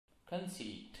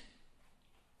Conceit.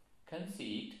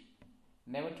 Conceit,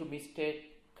 never to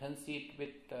mistake conceit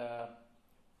with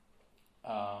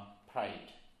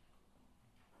pride.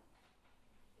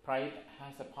 Pride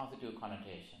has a positive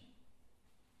connotation.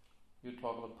 You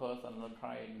talk about personal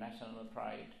pride, national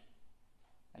pride,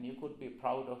 and you could be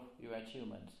proud of your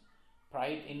achievements.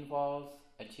 Pride involves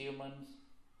achievements.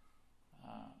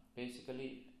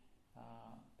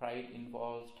 Pride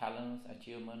involves talents,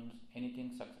 achievements,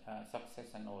 anything, success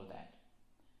and all that.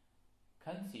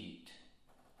 Conceit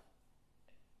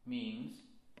means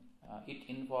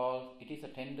it is a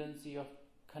tendency of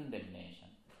condemnation,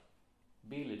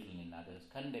 belittling others,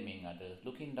 condemning others,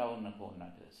 looking down upon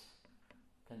others.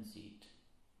 Conceit.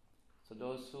 So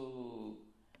those who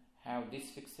have this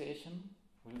fixation,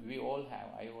 we all have,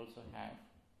 I also have.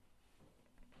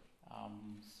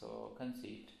 So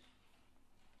conceit.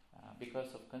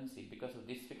 Because of conceit, because of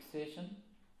this fixation,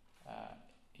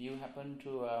 you happen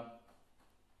to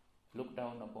look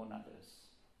down upon others.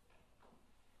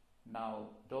 Now,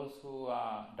 those who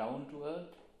are down to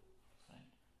earth, right?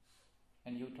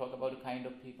 And you talk about the kind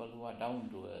of people who are down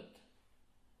to earth.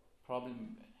 Probably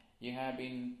you have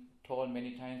been told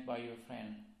many times by your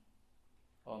friend,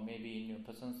 or maybe in your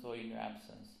presence or in your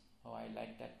absence, oh, I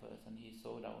like that person, he's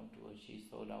so down to earth, she's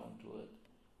so down to earth.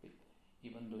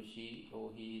 Even though she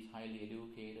or he is highly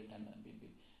educated, and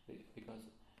because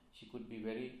she could be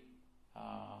very,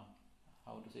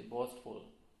 boastful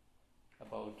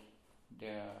about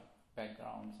their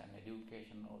backgrounds and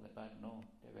education, all that, but no,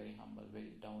 they're very humble,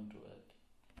 very down to earth.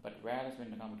 But whereas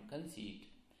when it comes to conceit,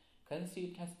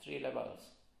 conceit has 3 levels: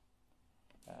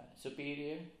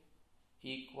 superior,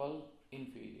 equal,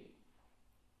 inferior.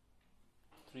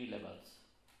 3 levels.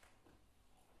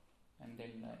 And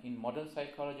then in modern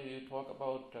psychology, you talk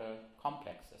about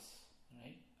complexes,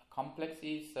 right? A complex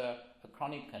is a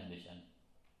chronic condition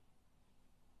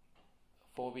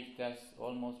for which there's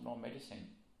almost no medicine,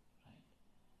 right?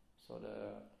 So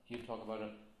you talk about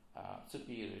a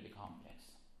superiority complex,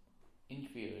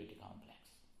 inferiority complex,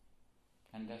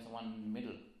 and there's one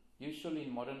middle. Usually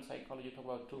in modern psychology, you talk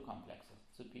about 2 complexes,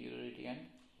 superiority and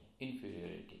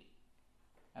inferiority,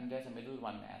 and there's a middle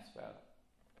one as well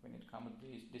when it comes to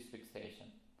this fixation.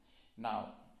 Now,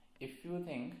 if you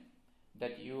think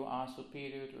that you are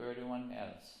superior to everyone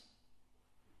else,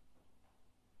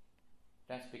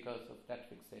 that's because of that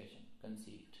fixation,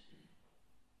 conceit.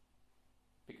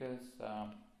 Because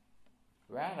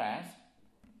whereas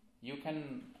you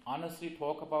can honestly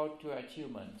talk about your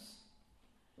achievements,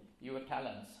 your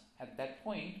talents, at that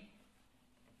point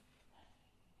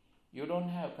you don't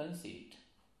have conceit,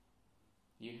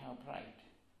 you have pride.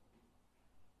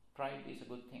 Pride is a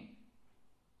good thing.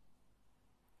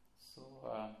 So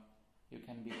you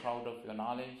can be proud of your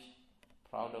knowledge,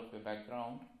 proud of your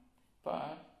background,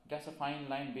 but there's a fine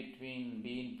line between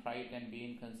being pride and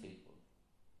being conceitful.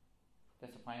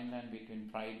 There's a fine line between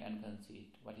pride and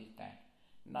conceit. What is that?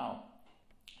 Now,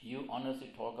 you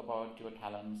honestly talk about your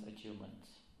talents, achievements.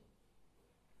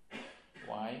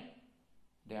 Why?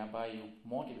 Thereby you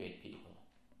motivate people.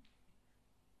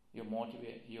 Your motive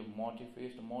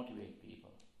is to motivate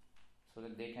people, so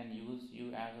that they can use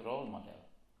you as a role model.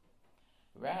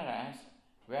 Whereas,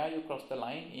 where you cross the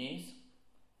line is,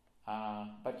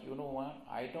 but you know what,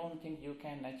 I don't think you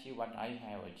can achieve what I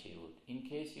have achieved. In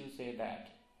case you say that,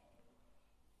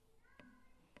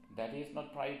 that is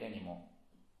not pride anymore.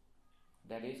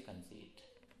 That is conceit.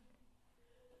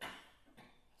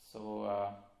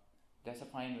 So, there's a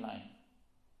fine line.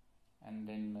 And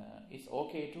then it's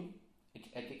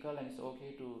ethical and it's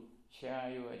okay to share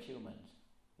your achievements,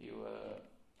 your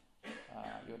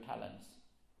talents,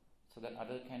 so that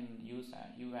others can use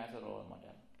you as a role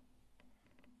model.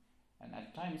 And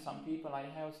at times, I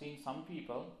have seen some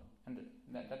people, and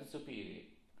that is superior.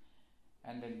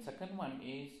 And then second one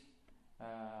is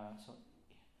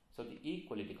so the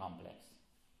equality complex.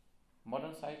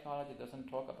 Modern psychology doesn't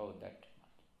talk about that much.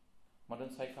 Modern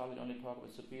psychology only talk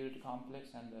about superiority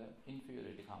complex and the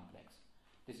inferiority complex.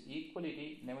 This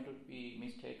equality never to be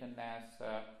mistaken as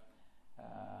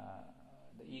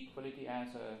the equality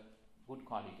as a good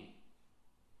quality.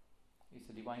 It's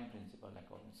a divine principle,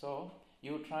 according. So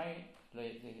you try,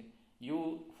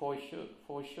 you for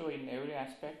sure in every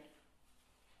aspect,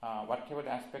 whatever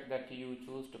aspect that you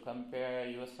choose to compare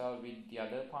yourself with the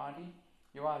other party,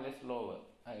 you are lower.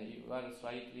 You are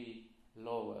slightly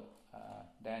lower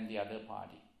than the other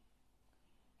party,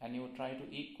 and you try to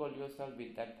equal yourself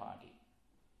with that party.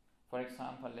 For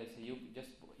example, let's say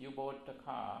you bought a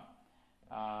car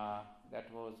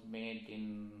that was made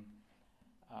in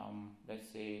let's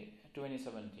say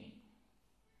 2017,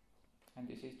 and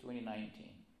this is 2019.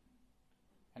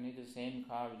 and it's the same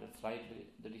car with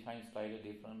the design is slightly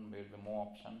different, with more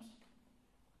options,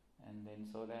 and then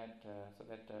so that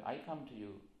I come to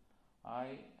you,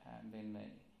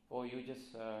 or you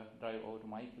just drive over to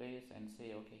my place and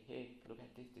say, okay, hey, look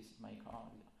at this. This is my car.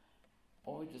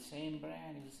 Oh, it's the same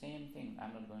brand, it's the same thing.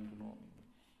 I'm not going to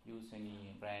use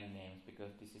any brand names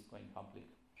because this is going public.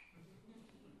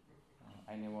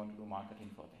 I never want to do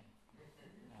marketing for them.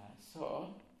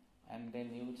 And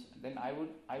then I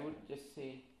would just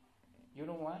say, you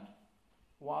know what?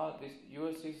 While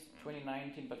yours is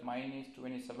 2019, but mine is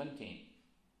 2017.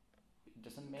 It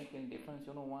doesn't make any difference.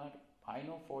 You know what? I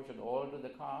know Ford should order the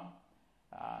car,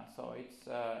 so it's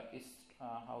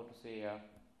how to say,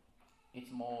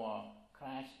 it's more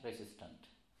crash resistant.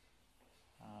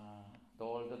 The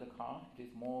older the car, it is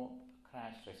more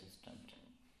crash resistant,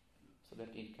 so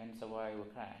that it can survive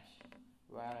a crash.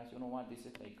 Whereas, you know what, this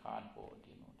is like cardboard,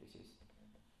 this is,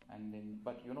 and then,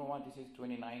 but you know what, this is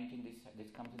 2019,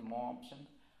 this comes in more options.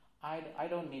 I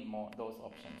don't need more those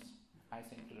options. I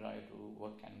simply drive to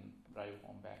work and drive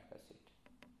home back, that's it.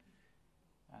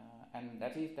 And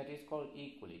that is called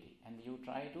equality. And you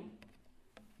try to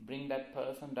bring that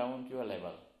person down to your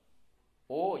level,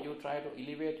 or you try to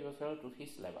elevate yourself to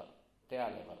his level, their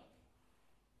level,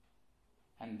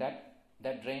 and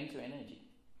that drains your energy.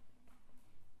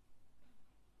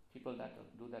 People that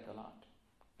do that a lot.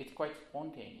 It's quite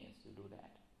spontaneous to do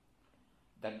that.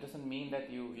 That doesn't mean that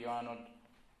you are not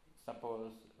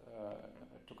supposed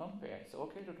to compare. It's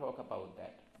okay to talk about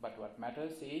that. But what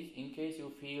matters is, in case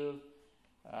you feel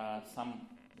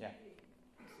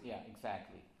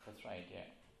exactly. That's right, yeah.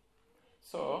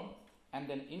 So, and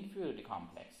then inferiority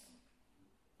complex.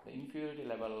 The inferiority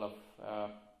level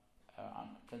of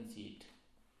conceit.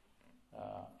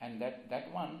 And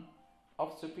that one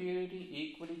of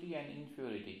superiority, equality and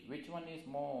inferiority, which one is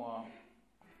more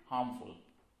harmful?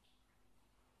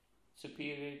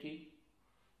 Superiority,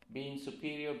 being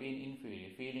superior, being inferior,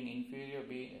 feeling inferior,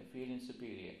 feeling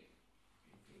superior.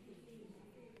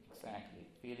 Exactly,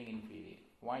 feeling inferior.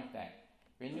 Why is that?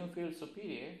 When you feel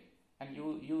superior and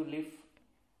you live,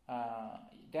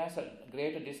 there's a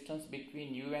greater distance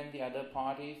between you and the other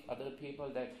parties, other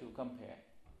people that you compare.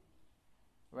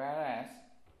 Whereas,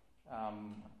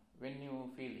 when you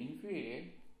feel inferior,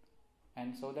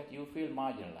 and so that you feel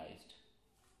marginalized,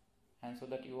 and so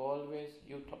that you always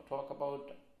talk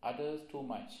about others too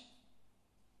much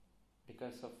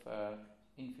because of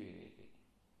inferiority,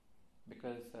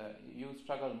 because you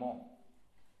struggle more.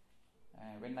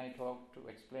 When I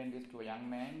explained this to a young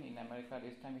man in America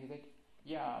this time, he said,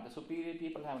 yeah, the superior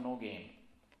people have no game.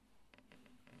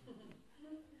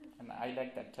 And I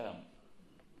like that term,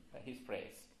 his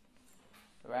phrase.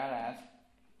 Whereas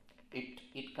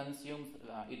it consumes,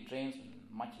 it drains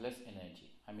much less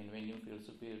energy. I mean, when you feel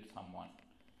superior to someone.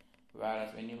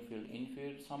 Whereas when you feel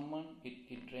inferior to someone,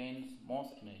 it drains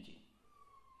most energy.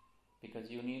 Because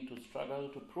you need to struggle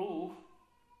to prove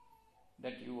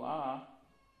that you are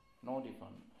no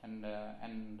different.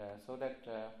 And so that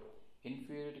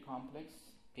inferiority complex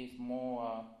is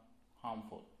more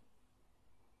harmful.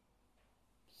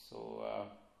 So,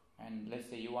 and let's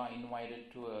say you are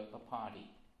invited to a party,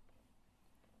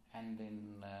 and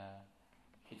then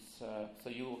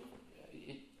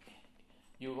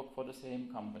you work for the same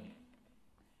company,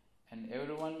 and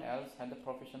everyone else had a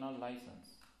professional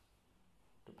license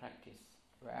to practice,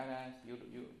 whereas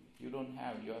you don't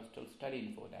have. You are still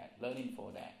studying for that, learning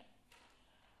for that.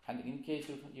 And in case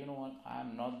you know what,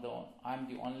 I'm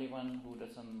the only one who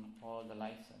doesn't hold the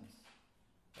license.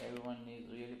 Everyone is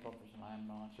really professional. I'm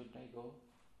not. Should I go?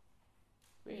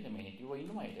 Wait a minute, you were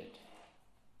invited,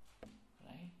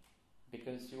 right?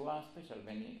 Because you are special.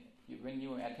 When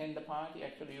you attend the party,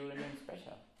 actually you remain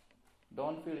special.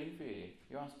 Don't feel inferior.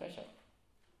 You are special.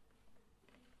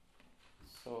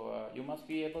 So you must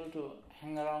be able to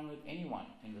hang around with anyone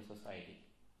in the society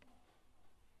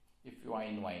if you are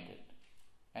invited.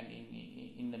 And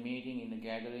in the meeting, in the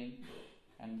gathering,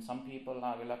 and some people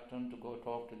are reluctant to go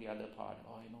talk to the other party.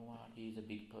 Oh, you know what? He is a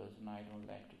big person. I don't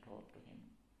like to talk to him.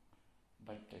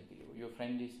 But your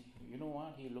friend is, you know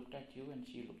what? He looked at you and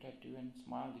she looked at you and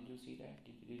smiled. Did you see that?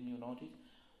 Didn't you notice?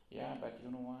 Yeah, but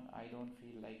you know what? I don't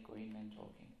feel like going and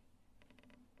talking.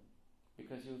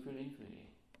 Because you feel inferior.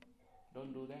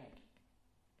 Don't do that.